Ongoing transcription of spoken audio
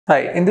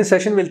Hi, in this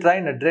session we'll try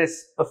and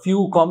address a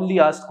few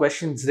commonly asked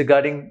questions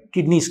regarding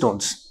kidney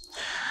stones.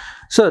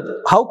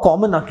 Sir, how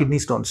common are kidney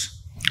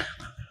stones?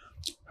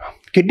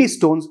 Kidney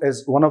stones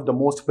is one of the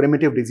most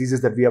primitive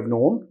diseases that we have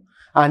known,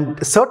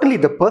 and certainly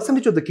the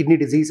percentage of the kidney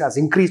disease has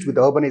increased with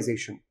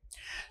urbanization.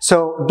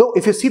 So though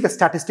if you see the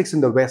statistics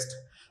in the West,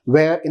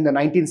 where in the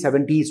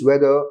 1970s where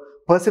the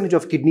percentage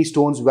of kidney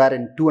stones were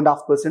in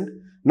 2.5%,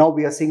 now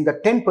we are seeing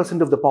that 10%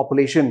 of the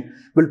population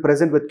will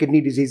present with kidney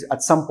disease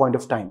at some point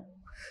of time.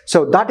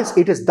 So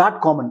it is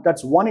that common.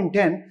 That's 1 in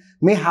 10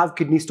 may have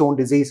kidney stone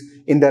disease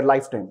in their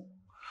lifetime.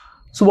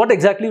 So what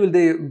exactly will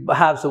they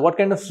have? So what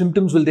kind of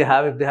symptoms will they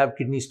have if they have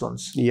kidney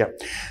stones? Yeah.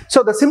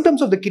 So the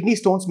symptoms of the kidney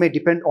stones may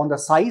depend on the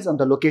size and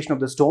the location of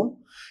the stone.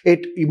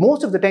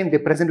 Most of the time they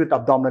present with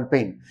abdominal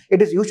pain.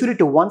 It is usually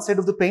to one side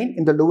of the pain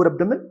in the lower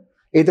abdomen,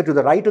 either to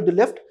the right or the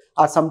left,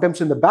 or sometimes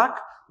in the back,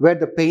 where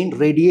the pain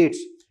radiates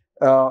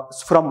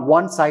from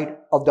one side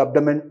of the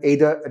abdomen,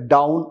 either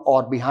down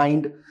or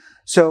behind.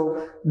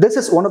 So this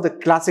is one of the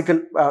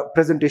classical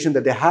presentation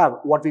that they have,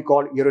 what we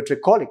call hereditary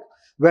colic,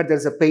 where there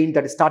is a pain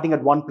that is starting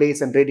at one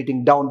place and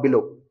radiating down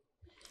below.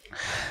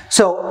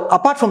 So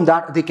apart from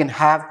that, they can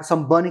have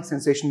some burning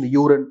sensation in the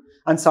urine,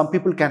 and some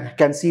people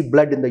can see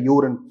blood in the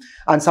urine,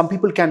 and some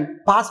people can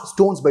pass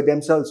stones by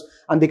themselves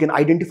and they can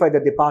identify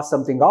that they pass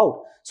something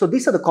out. So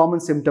these are the common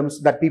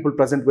symptoms that people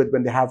present with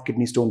when they have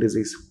kidney stone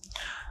disease.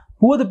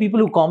 Who are the people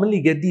who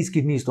commonly get these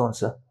kidney stones,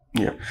 sir?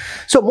 Yeah.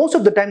 So most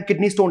of the time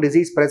kidney stone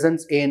disease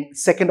presents in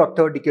second or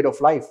third decade of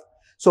life.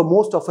 So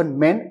most often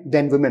men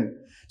than women.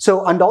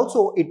 So, and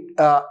also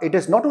it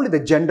is not only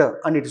the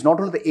gender and it is not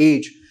only the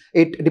age,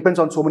 it depends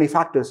on so many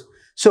factors.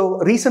 So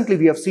recently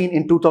we have seen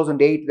in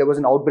 2008, there was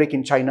an outbreak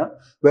in China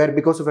where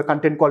because of a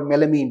content called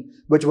melamine,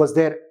 which was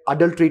there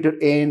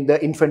adulterated in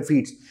the infant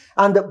feeds.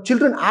 And the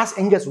children as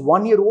young as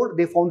 1 year old,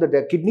 they found that they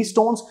are kidney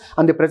stones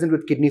and they present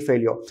with kidney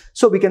failure.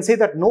 So we can say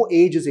that no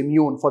age is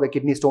immune for the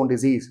kidney stone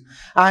disease.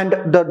 And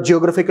the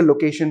geographical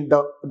location,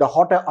 the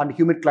hotter and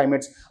humid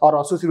climates are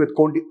associated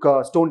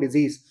with stone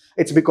disease.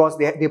 It's because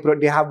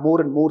they have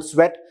more and more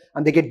sweat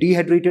and they get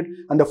dehydrated,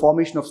 and the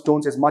formation of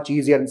stones is much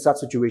easier in such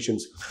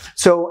situations.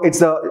 So it's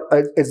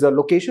the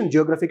location,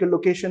 geographical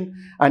location,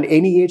 and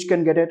any age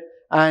can get it,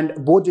 and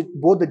both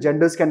the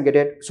genders can get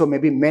it. So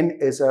maybe men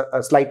is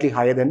slightly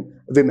higher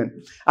than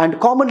women, and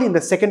commonly in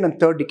the second and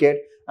third decade,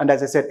 and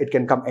as I said, it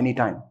can come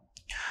anytime.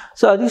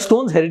 So are these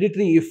stones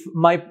hereditary? If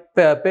my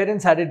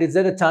parents had it, is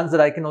there a chance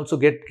that I can also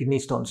get kidney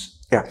stones?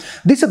 Yeah,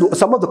 these are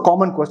some of the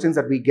common questions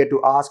that we get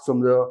to ask from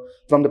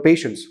the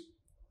patients.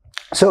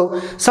 So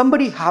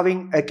somebody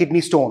having a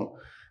kidney stone,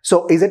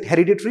 so is it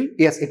hereditary?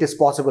 Yes, it is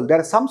possible. There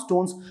are some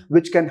stones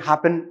which can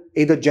happen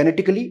either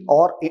genetically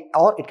or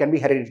it can be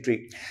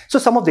hereditary. So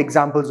some of the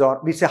examples are,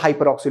 we say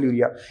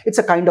hyperoxaluria. It's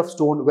a kind of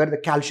stone where the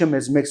calcium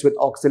is mixed with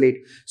oxalate.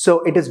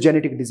 So it is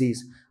genetic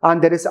disease.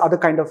 And there is other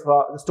kind of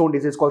stone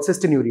disease called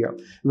cystinuria,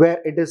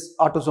 where it is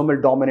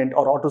autosomal dominant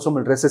or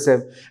autosomal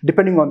recessive.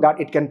 Depending on that,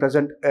 it can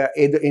present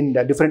either in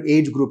the different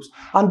age groups.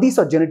 And these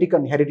are genetic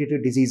and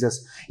hereditary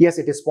diseases. Yes,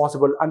 it is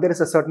possible. And there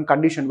is a certain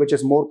condition which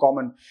is more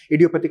common,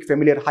 idiopathic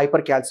familial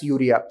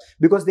hypercalciuria,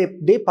 because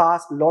they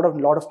pass a lot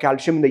of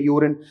calcium in the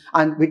urine,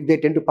 and they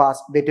tend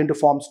to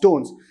form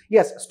stones.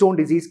 Yes, stone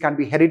disease can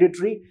be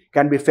hereditary,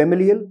 can be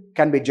familial,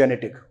 can be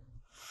genetic.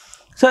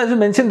 So as you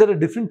mentioned, there are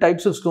different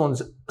types of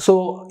stones.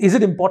 So is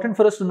it important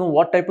for us to know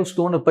what type of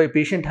stone a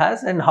patient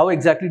has, and how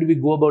exactly do we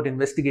go about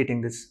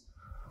investigating this?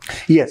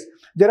 Yes,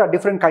 there are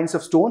different kinds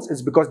of stones.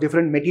 It's because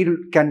different material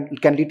can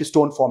lead to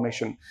stone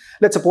formation.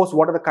 Let's suppose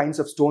what are the kinds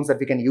of stones that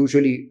we can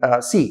usually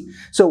see.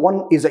 So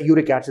one is a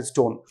uric acid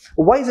stone.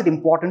 Why is it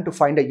important to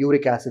find a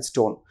uric acid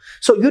stone?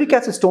 So uric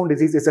acid stone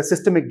disease is a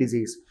systemic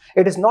disease.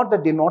 It is not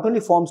that they not only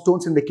form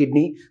stones in the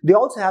kidney, they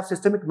also have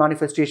systemic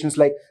manifestations,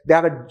 like they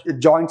have a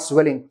joint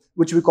swelling,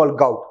 which we call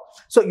gout.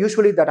 So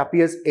usually that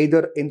appears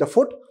either in the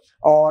foot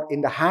or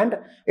in the hand.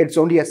 It's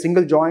only a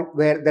single joint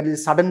where there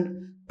is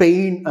sudden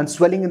pain and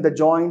swelling in the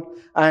joint,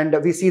 and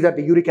we see that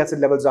the uric acid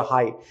levels are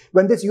high.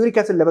 When these uric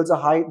acid levels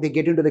are high, they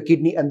get into the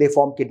kidney and they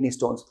form kidney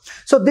stones.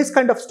 So this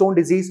kind of stone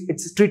disease,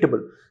 it's treatable.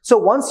 So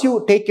once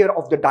you take care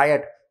of the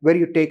diet, where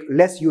you take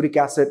less uric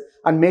acid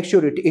and make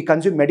sure you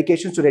consume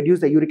medications to reduce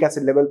the uric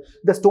acid level,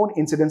 the stone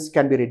incidence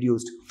can be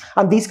reduced.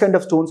 And these kind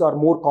of stones are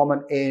more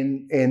common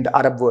in the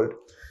Arab world.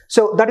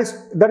 So that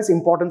is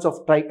importance of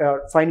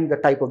finding the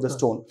type of the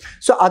stone.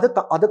 So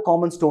other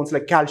common stones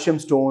like calcium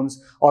stones,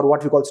 or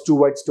what we call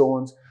struvite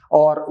stones,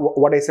 or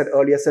what I said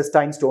earlier,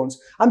 cystine stones.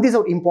 And these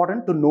are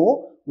important to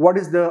know what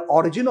is the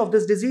origin of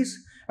this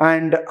disease,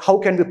 and how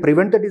can we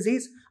prevent the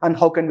disease, and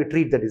how can we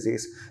treat the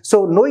disease.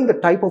 So knowing the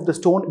type of the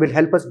stone will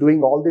help us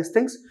doing all these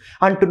things.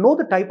 And to know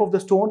the type of the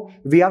stone,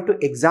 we have to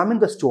examine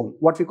the stone,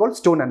 what we call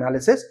stone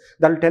analysis.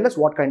 That will tell us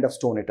what kind of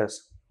stone it is.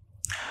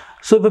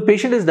 So if a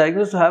patient is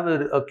diagnosed to have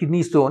a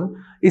kidney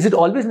stone, is it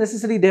always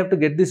necessary they have to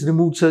get this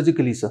removed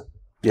surgically, sir?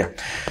 Yeah.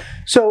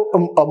 So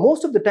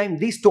most of the time,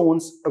 these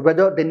stones,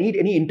 whether they need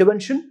any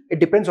intervention, it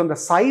depends on the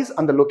size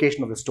and the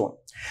location of the stone.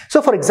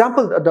 So for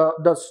example,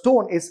 the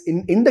stone is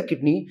in the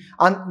kidney,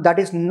 and that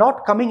is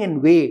not coming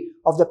in way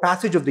of the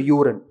passage of the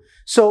urine.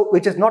 So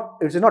it is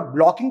not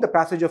blocking the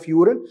passage of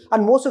urine,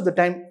 and most of the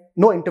time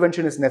no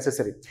intervention is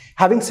necessary.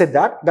 Having said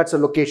that, that's a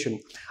location.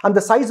 And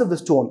the size of the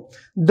stone,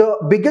 the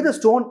bigger the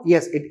stone,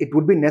 yes, it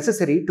would be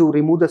necessary to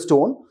remove the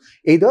stone.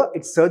 Either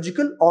it's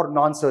surgical or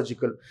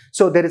non-surgical.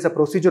 So there is a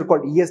procedure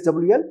called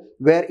ESWL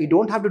where you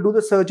don't have to do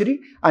the surgery,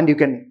 and you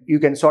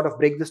can sort of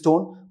break the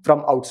stone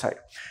from outside.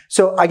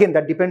 So again,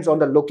 that depends on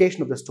the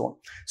location of the stone.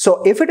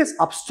 So if it is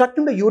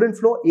obstructing the urine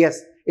flow, yes,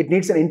 it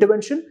needs an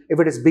intervention. If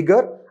it is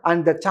bigger,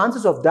 and the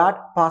chances of that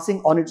passing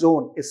on its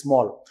own is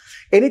small.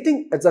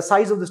 Anything at the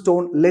size of the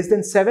stone less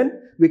than 7,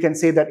 we can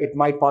say that it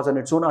might pass on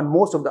its own on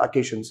most of the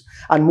occasions.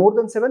 And more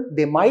than 7,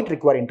 they might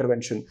require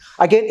intervention.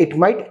 Again, it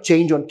might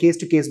change on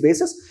case-to-case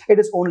basis. It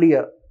is only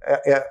a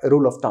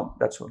rule of thumb,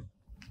 that's all.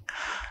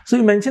 So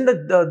you mentioned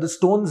that the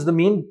stones, the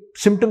main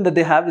symptom that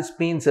they have is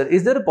pain, sir.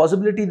 Is there a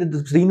possibility that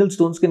the renal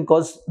stones can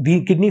cause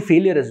the kidney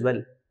failure as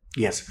well?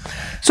 Yes.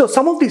 So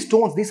some of these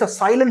stones, these are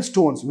silent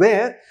stones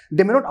where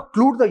they may not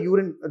occlude the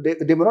urine, they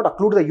may not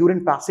occlude the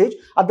urine passage.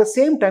 At the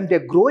same time,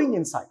 they're growing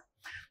inside.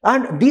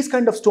 And these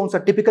kind of stones are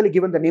typically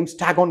given the name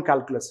staghorn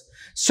calculus.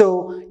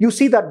 So you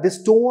see that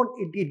this stone,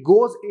 it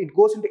goes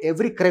into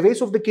every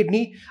crevice of the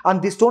kidney, and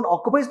this stone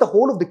occupies the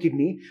whole of the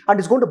kidney and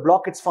is going to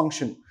block its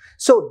function.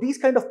 So these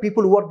kind of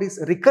people who are these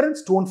recurrent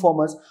stone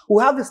formers, who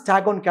have this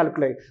staghorn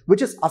calculi,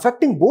 which is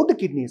affecting both the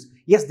kidneys,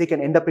 yes, they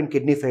can end up in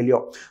kidney failure.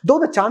 Though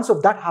the chance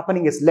of that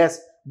happening is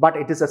less, but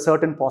it is a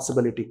certain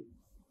possibility.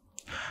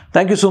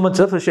 Thank you so much,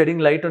 sir, for shedding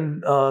light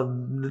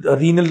on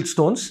renal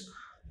stones.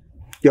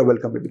 You're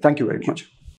welcome, baby. Thank you very much.